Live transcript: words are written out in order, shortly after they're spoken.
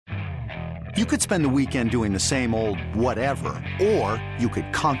You could spend the weekend doing the same old whatever, or you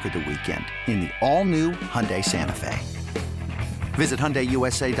could conquer the weekend in the all-new Hyundai Santa Fe. Visit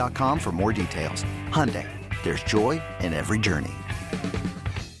HyundaiUSA.com for more details. Hyundai, there's joy in every journey.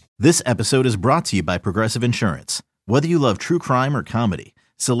 This episode is brought to you by Progressive Insurance. Whether you love true crime or comedy,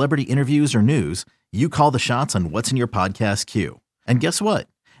 celebrity interviews or news, you call the shots on what's in your podcast queue. And guess what?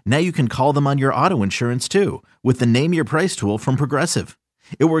 Now you can call them on your auto insurance too with the Name Your Price tool from Progressive.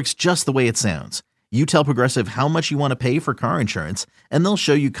 It works just the way it sounds. You tell Progressive how much you want to pay for car insurance, and they'll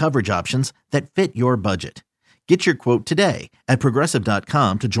show you coverage options that fit your budget. Get your quote today at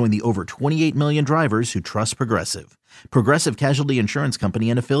Progressive.com to join the over 28 million drivers who trust Progressive. Progressive Casualty Insurance Company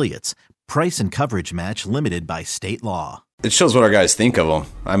and Affiliates. Price and coverage match limited by state law. It shows what our guys think of them.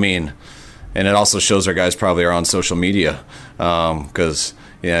 I mean, and it also shows our guys probably are on social media because,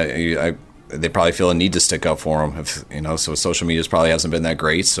 they probably feel a need to stick up for him. So social media probably hasn't been that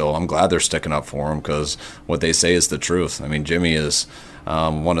great. So I'm glad they're sticking up for him because what they say is the truth. I mean, Jimmy is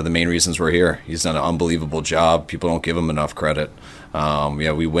one of the main reasons we're here. He's done an unbelievable job. People don't give him enough credit.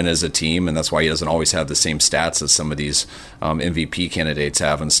 We win as a team, and that's why he doesn't always have the same stats as some of these MVP candidates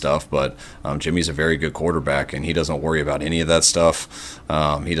have and stuff. But Jimmy's a very good quarterback, and he doesn't worry about any of that stuff.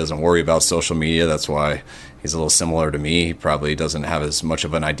 He doesn't worry about social media. That's why he's a little similar to me. He probably doesn't have as much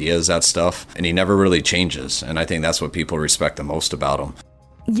of an idea as that stuff, and he never really changes. And I think that's what people respect the most about him.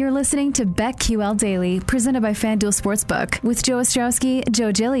 You're listening to BetQL Daily, presented by FanDuel Sportsbook, with Joe Ostrowski,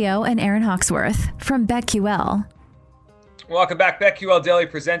 Joe Giglio, and Aaron Hawksworth from BetQL. Welcome back. BetQL Daily,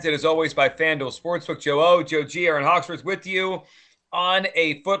 presented as always by FanDuel Sportsbook. Joe O, Joe G, Aaron Hawksworth with you on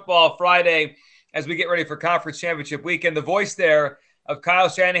a football Friday as we get ready for Conference Championship weekend. The voice there of Kyle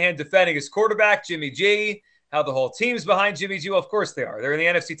Shanahan defending his quarterback, Jimmy G. How the whole team's behind Jimmy G. Well, of course they are. They're in the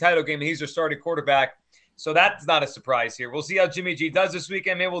NFC title game, and he's their starting quarterback. So that's not a surprise here. We'll see how Jimmy G does this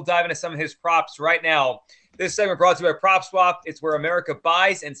weekend. Maybe we'll dive into some of his props right now. This segment brought to you by PropSwap. It's where America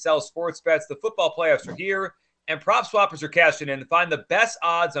buys and sells sports bets. The football playoffs are here, and prop swappers are cashing in. Find the best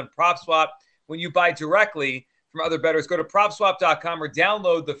odds on PropSwap when you buy directly from other bettors. Go to PropSwap.com or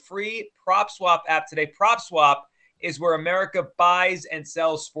download the free PropSwap app today. PropSwap is where America buys and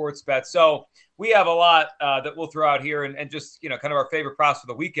sells sports bets. So we have a lot that we'll throw out here and just, kind of our favorite props for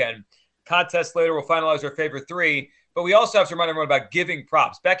the weekend. Contest later, we'll finalize our favorite three. But we also have to remind everyone about giving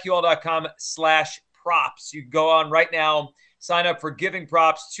props. BetQL.com/props. You can go on right now, sign up for giving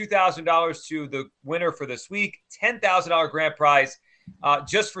props, $2,000 to the winner for this week, $10,000 grand prize.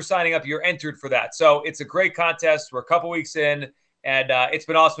 Just for signing up, you're entered for that. So it's a great contest. We're a couple weeks in, and it's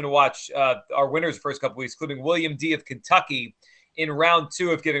been awesome to watch our winners the first couple weeks, including William D. of Kentucky in round 2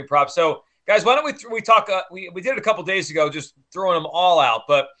 of giving props. So, guys, why don't we talk? We did it a couple days ago, just throwing them all out.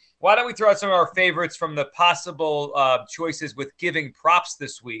 But why don't we throw out some of our favorites from the possible choices with giving props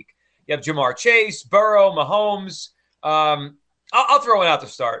this week? You have Jamar Chase, Burrow, Mahomes. I'll throw one out to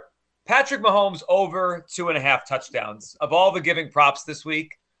start. Patrick Mahomes over 2.5 touchdowns. Of all the giving props this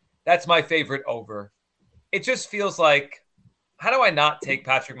week, that's my favorite over. It just feels like, how do I not take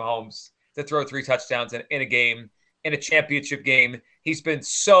Patrick Mahomes to throw 3 touchdowns in a game, in a championship game? He's been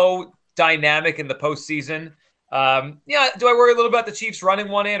so dynamic in the postseason. Do I worry a little about the Chiefs running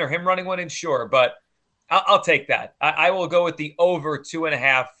one in or him running one in? Sure, but I'll take that. I will go with the over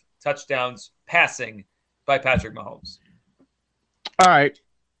 2.5 touchdowns passing by Patrick Mahomes. All right.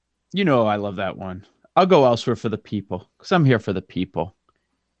 I love that one. I'll go elsewhere for the people because I'm here for the people.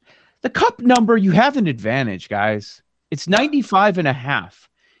 The cup number, you have an advantage, guys. It's 95.5.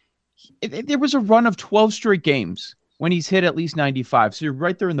 There was a run of 12 straight games when he's hit at least 95. So you're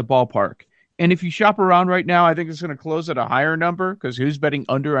right there in the ballpark. And if you shop around right now, I think it's going to close at a higher number because who's betting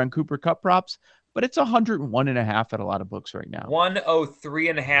under on Cooper Kupp props? But it's 101.5 at a lot of books right now.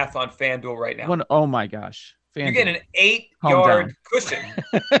 103.5 on FanDuel right now. Oh my gosh. FanDuel. You're getting an 8-yard cushion.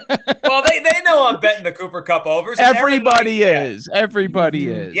 Well, they know I'm betting the Cooper Kupp overs. Everybody is. Everybody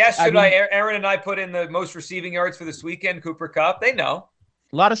is. Yesterday, Aaron and I put in the most receiving yards for this weekend, Cooper Kupp. They know.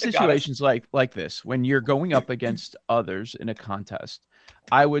 A lot of situations like this, when you're going up against others in a contest,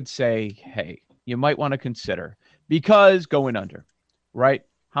 I would say, hey, you might want to consider, because going under, right?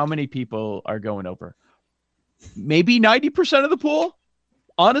 How many people are going over? Maybe 90% of the pool.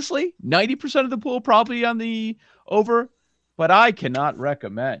 Honestly, 90% of the pool probably on the over, but I cannot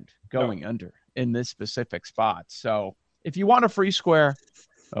recommend going under in this specific spot. So if you want a free square,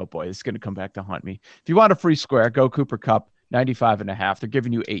 oh boy, it's going to come back to haunt me. If you want a free square, go Cooper Kupp, 95.5. They're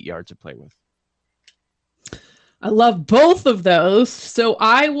giving you 8 yards to play with. I love both of those. So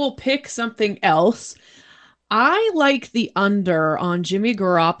I will pick something else. I like the under on Jimmy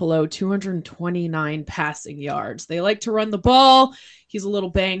Garoppolo, 229 passing yards. They like to run the ball. He's a little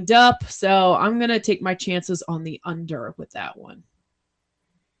banged up, so I'm going to take my chances on the under with that one.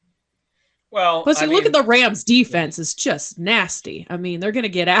 Well, plus, look at the Rams' defense is just nasty. I mean, they're going to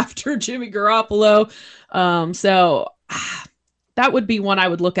get after Jimmy Garoppolo. So that would be one I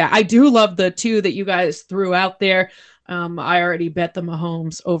would look at. I do love the two that you guys threw out there. I already bet the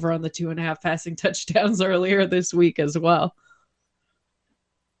Mahomes over on the 2.5 passing touchdowns earlier this week as well.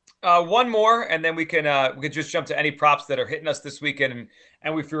 One more, and then we can just jump to any props that are hitting us this weekend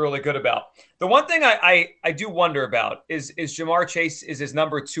and we feel really good about. The one thing I do wonder about is Ja'Marr Chase, is his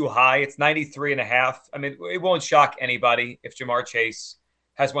number too high? It's 93.5. I mean, it won't shock anybody if Ja'Marr Chase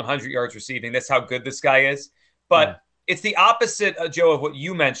has 100 yards receiving. That's how good this guy is. But it's the opposite, Joe, of what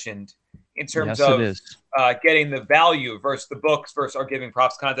you mentioned in terms of getting the value versus the books versus our giving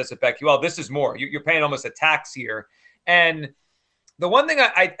props contest at BetQL. This is more. You're paying almost a tax here. And the one thing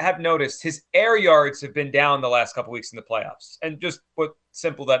I have noticed, his air yards have been down the last couple weeks in the playoffs. And just what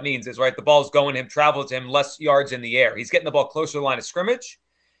simple that means is, right, the ball's going to him, travel to him, less yards in the air. He's getting the ball closer to the line of scrimmage.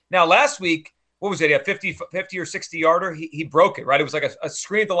 Now, last week, what was it? A 50 or 60 yarder? He broke it, right? It was like a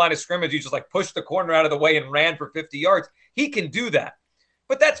screen at the line of scrimmage. He just like pushed the corner out of the way and ran for 50 yards. He can do that.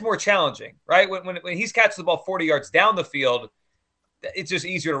 But that's more challenging, right? When he's catching the ball 40 yards down the field, it's just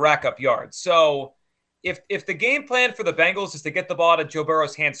easier to rack up yards. So if the game plan for the Bengals is to get the ball out of Joe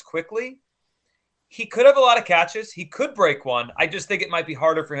Burrow's hands quickly, he could have a lot of catches. He could break one. I just think it might be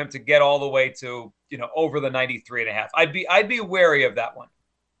harder for him to get all the way to, over the 93.5. I'd be wary of that one.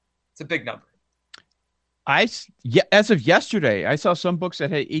 It's a big number. As of yesterday, I saw some books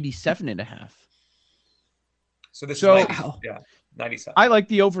that had 87.5. So this is 97. I like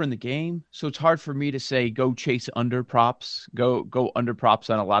the over in the game, so it's hard for me to say go chase under props, go under props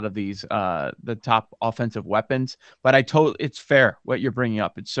on a lot of these the top offensive weapons. But it's fair what you're bringing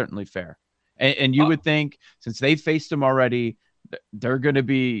up. It's certainly fair, and you would think since they faced them already, they're going to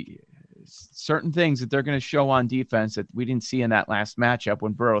be certain things that they're going to show on defense that we didn't see in that last matchup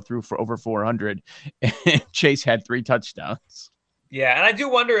when Burrow threw for over 400 and Chase had 3 touchdowns. Yeah, and I do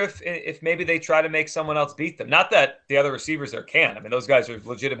wonder if maybe they try to make someone else beat them. Not that the other receivers there can. I mean, those guys are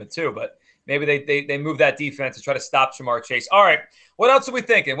legitimate too, but maybe they move that defense to try to stop Ja'Marr Chase. All right, what else are we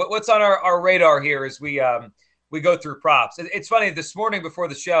thinking? What's on our radar here as we go through props? It's funny, this morning before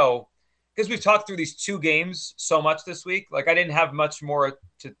the show, because we've talked through these 2 games so much this week, like I didn't have much more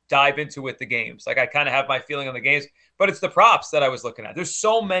to dive into with the games. Like I kind of have my feeling on the games, but it's the props that I was looking at. There's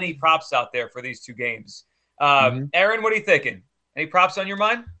so many props out there for these 2 games. Aaron, what are you thinking? Any props on your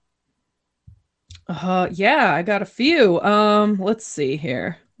mind? Yeah, I got a few. Let's see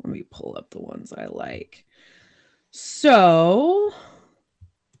here. Let me pull up the ones I like. So,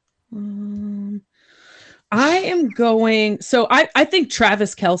 I am going. So I think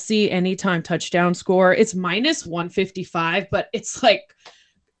Travis Kelce anytime touchdown score. It's minus 155, but it's like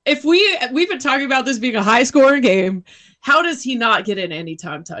if we've been talking about this being a high scoring game. How does he not get an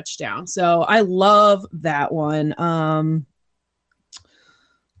anytime touchdown? So I love that one.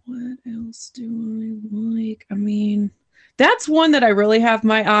 What else do I like? I mean, that's one that I really have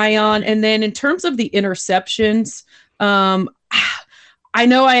my eye on. And then in terms of the interceptions, I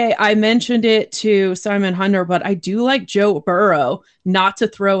know I mentioned it to Simon Hunter, but I do like Joe Burrow not to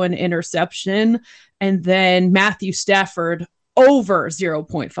throw an interception. And then Matthew Stafford over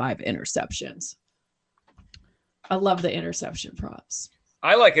 0.5 interceptions. I love the interception props.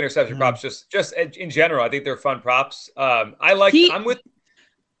 I like interception props just in general. I think they're fun props.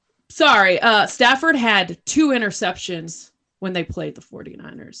 Stafford had 2 interceptions when they played the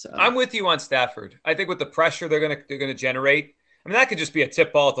 49ers. So I'm with you on Stafford. I think with the pressure they're gonna generate, I mean that could just be a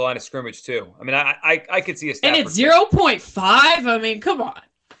tip ball at the line of scrimmage too. I mean I could see a Stafford. And it's 0.5. I mean, come on.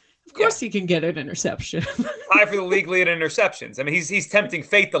 Of course he can get an interception. High for the league lead in interceptions. I mean he's tempting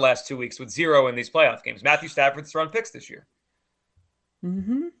fate the last 2 weeks with 0 in these playoff games. Matthew Stafford's thrown picks this year.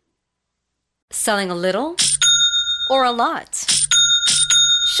 Mm-hmm. Selling a little or a lot?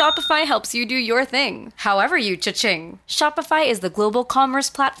 Shopify helps you do your thing, however you cha-ching. Shopify is the global commerce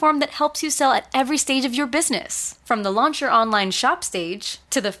platform that helps you sell at every stage of your business. From the launch your online shop stage,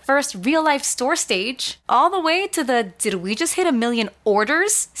 to the first real-life store stage, all the way to the did we just hit 1 million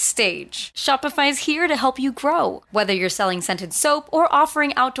orders stage. Shopify's here to help you grow. Whether you're selling scented soap or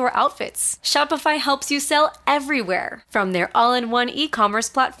offering outdoor outfits, Shopify helps you sell everywhere. From their all-in-one e-commerce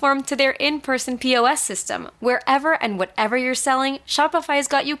platform to their in-person POS system. Wherever and whatever you're selling, Shopify's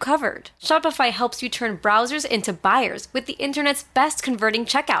got you you covered. Shopify helps you turn browsers into buyers with the internet's best converting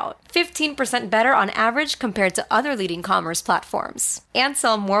checkout. 15% better on average compared to other leading commerce platforms. And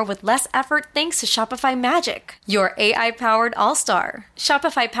sell more with less effort thanks to Shopify Magic, your AI-powered all-star.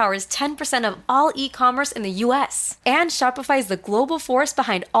 Shopify powers 10% of all e-commerce in the U.S. And Shopify is the global force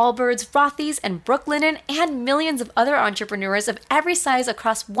behind Allbirds, Rothy's, and Brooklinen, and millions of other entrepreneurs of every size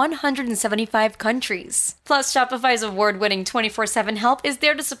across 175 countries. Plus, Shopify's award-winning 24/7 help is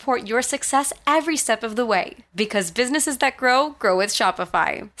there to support your success every step of the way. Because businesses that grow with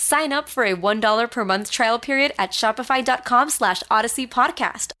Shopify. Sign up for a $1 per month trial period at shopify.com/Odyssey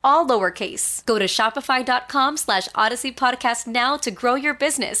Podcast, all lowercase. Go to shopify.com/Odyssey Podcast now to grow your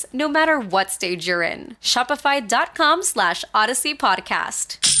business, no matter what stage you're in. Shopify.com/Odyssey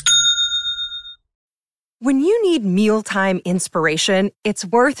Podcast. When you need mealtime inspiration, it's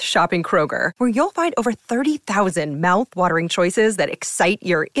worth shopping Kroger, where you'll find over 30,000 mouth-watering choices that excite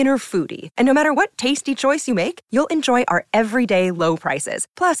your inner foodie. And no matter what tasty choice you make, you'll enjoy our everyday low prices,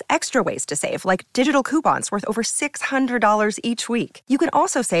 plus extra ways to save, like digital coupons worth over $600 each week. You can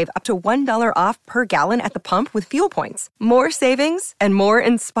also save up to $1 off per gallon at the pump with fuel points. More savings and more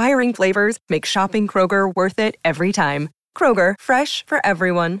inspiring flavors make shopping Kroger worth it every time. Kroger, fresh for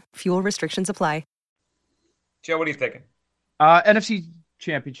everyone. Fuel restrictions apply. Joe, what are you thinking? NFC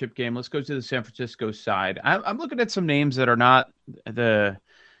Championship game. Let's go to the San Francisco side. I'm looking at some names that are not the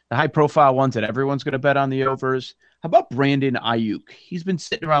high-profile ones that everyone's going to bet on the overs. How about Brandon Ayuk? He's been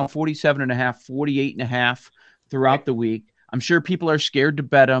sitting around 47.5, 48.5 throughout the week. I'm sure people are scared to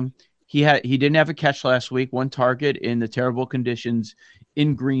bet him. He didn't have a catch last week, one target in the terrible conditions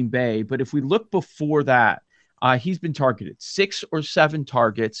in Green Bay. But if we look before that, he's been targeted 6 or 7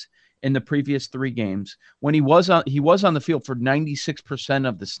 targets in the previous 3 games. When he was on the field for 96%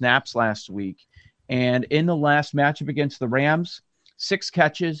 of the snaps last week. And in the last matchup against the Rams, 6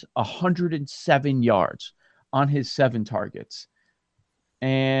 catches, 107 yards on his 7 targets.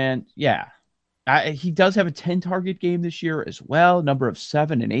 And yeah, he does have a 10-target game this year as well, number of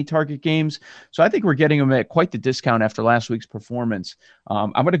 7 and 8-target games. So I think we're getting him at quite the discount after last week's performance.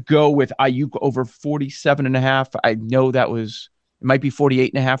 I'm going to go with Ayuk over 47.5. I know it might be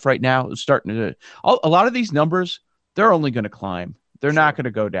 48.5 right now. It's starting to a lot of these numbers, they're only going to climb. They're not going to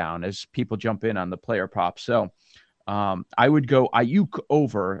go down as people jump in on the player props. So I would go Ayuk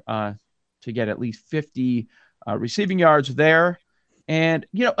over to get at least 50 receiving yards there. And,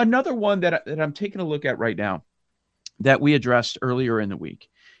 another one that I'm taking a look at right now that we addressed earlier in the week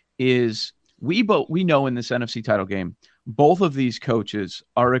is we know in this NFC title game, both of these coaches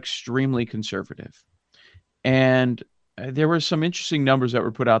are extremely conservative. And there were some interesting numbers that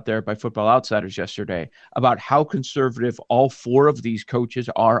were put out there by Football Outsiders yesterday about how conservative all 4 of these coaches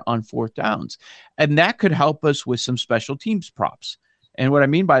are on 4th downs. And that could help us with some special teams props. And what I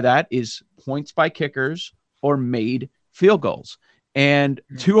mean by that is points by kickers or made field goals. And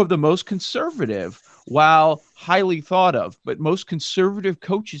 2 of the most conservative, while highly thought of, but most conservative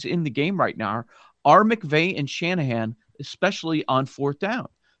coaches in the game right now are McVay and Shanahan, especially on 4th down.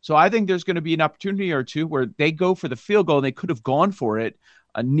 So I think there's going to be an opportunity or 2 where they go for the field goal and they could have gone for it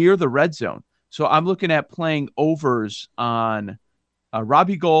near the red zone. So I'm looking at playing overs on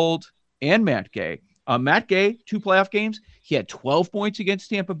Robbie Gould and Matt Gay. Matt Gay, 2 playoff games. He had 12 points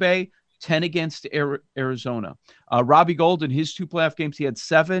against Tampa Bay, 10 against Arizona. Robbie Gould in his 2 playoff games, he had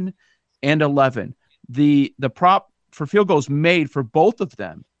 7 and 11. The prop for field goals made for both of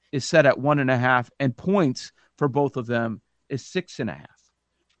them is set at 1.5, and points for both of them is 6.5.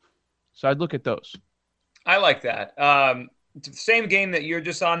 So I'd look at those. I like that. Same game that you're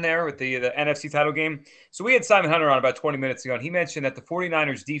just on there with the NFC title game. So we had Simon Hunter on about 20 minutes ago, and he mentioned that the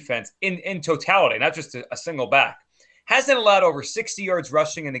 49ers defense in totality, not just a single back, hasn't allowed over 60 yards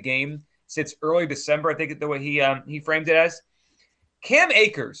rushing in the game since early December, I think the way he framed it as. Cam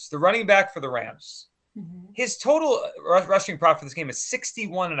Akers, the running back for the Rams, his total rushing prop for this game is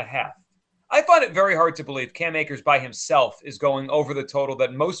 61.5. I find it very hard to believe Cam Akers by himself is going over the total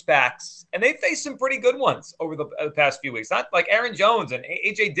that most backs, and they faced some pretty good ones over the past few weeks. Not like Aaron Jones and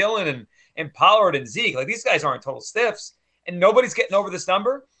A.J. Dillon and Pollard and Zeke. Like, these guys aren't total stiffs, and nobody's getting over this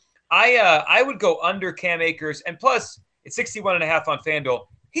number. I would go under Cam Akers, and plus it's 61.5 on FanDuel.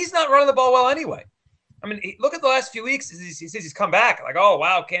 He's not running the ball well anyway. I mean, look at the last few weeks. He says he's come back. Like, oh,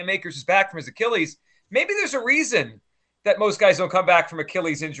 wow, Cam Akers is back from his Achilles. Maybe there's a reason that most guys don't come back from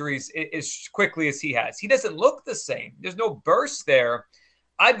Achilles injuries as quickly as he has. He doesn't look the same. There's no burst there.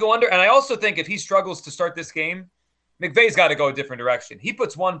 I'd go under. And I also think if he struggles to start this game, McVay's got to go a different direction. He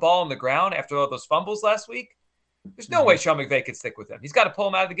puts 1 ball on the ground after all those fumbles last week. There's no way Sean McVay could stick with him. He's got to pull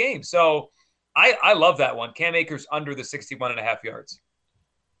him out of the game. So I love that one. Cam Akers under the 61.5 yards.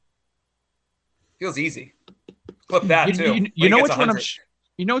 Feels easy. Clip that too. You know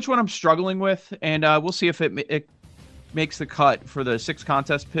which one I'm struggling with, and we'll see if it makes the cut for the 6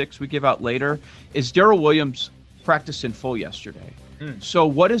 contest picks we give out later. Is Darrell Williams practiced in full yesterday? So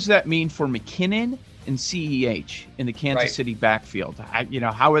what does that mean for McKinnon and CEH in the Kansas City backfield?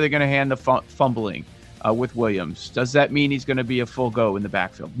 How are they going to hand the fumbling with Williams? Does that mean he's going to be a full go in the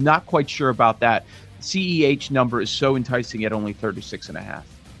backfield? Not quite sure about that. CEH number is so enticing at only 36.5.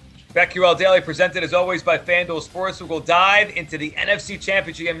 BetQL Daily presented as always by FanDuel Sportsbook. We'll dive into the NFC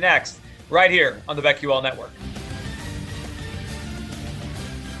Championship game next, right here on the BetQL Network.